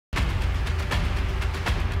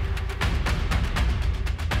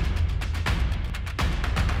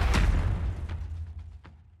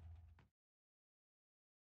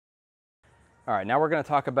All right, now we're going to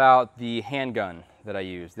talk about the handgun that I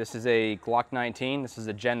use. This is a Glock 19. This is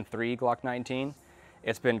a Gen 3 Glock 19.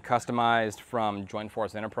 It's been customized from Joint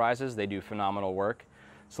Force Enterprises. They do phenomenal work.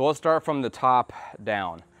 So let's start from the top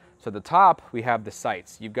down. So the top, we have the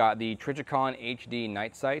sights. You've got the Trijicon HD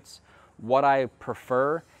night sights. What I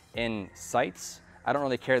prefer in sights, I don't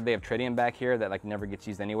really care that they have tritium back here that like never gets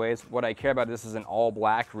used anyways. What I care about, this is an all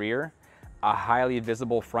black rear, a highly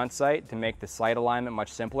visible front sight to make the sight alignment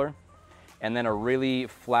much simpler, and then a really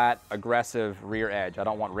flat, aggressive rear edge. I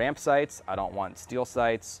don't want ramp sights, I don't want steel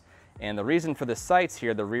sights. And the reason for the sights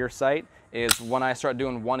here, the rear sight, is when I start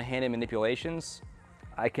doing one-handed manipulations,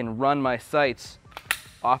 I can run my sights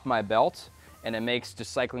off my belt, and it makes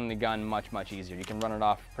just cycling the gun much, much easier. You can run it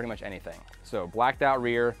off pretty much anything. So blacked out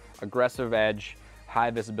rear, aggressive edge, high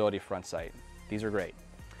visibility front sight. These are great.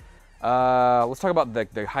 Let's talk about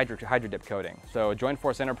the Hydro Dip coating. So Joint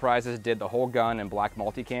Force Enterprises did the whole gun in black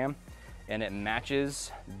multicam, and it matches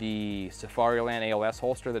the Safariland ALS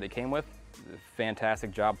holster that it came with.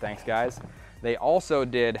 Fantastic job, thanks guys. They also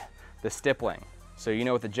did the stippling. So you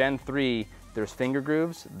know with the Gen 3, there's finger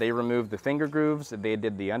grooves. They removed the finger grooves, they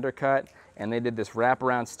did the undercut, and they did this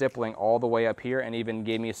wraparound stippling all the way up here and even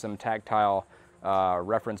gave me some tactile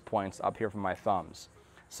reference points up here from my thumbs.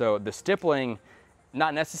 So the stippling,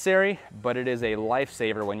 not necessary, but it is a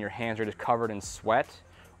lifesaver when your hands are just covered in sweat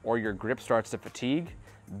or your grip starts to fatigue.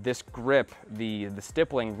 This grip, the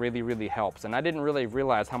stippling really helps. And I didn't really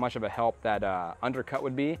realize how much of a help that undercut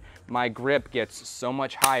would be. My grip gets so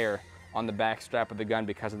much higher on the back strap of the gun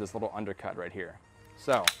because of this little undercut right here.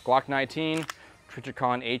 So Glock 19,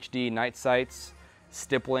 Trijicon HD night sights,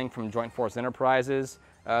 stippling from Joint Force Enterprises.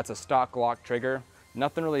 It's a stock Glock trigger.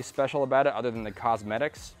 Nothing really special about it other than the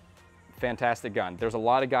cosmetics. Fantastic gun. There's a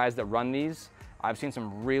lot of guys that run these. I've seen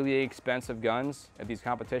some really expensive guns at these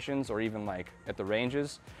competitions or even like at the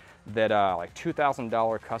ranges that like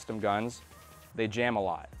 $2,000 custom guns, they jam a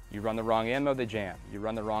lot. You run the wrong ammo, they jam. You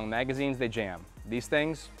run the wrong magazines, they jam. These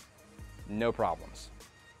things, no problems.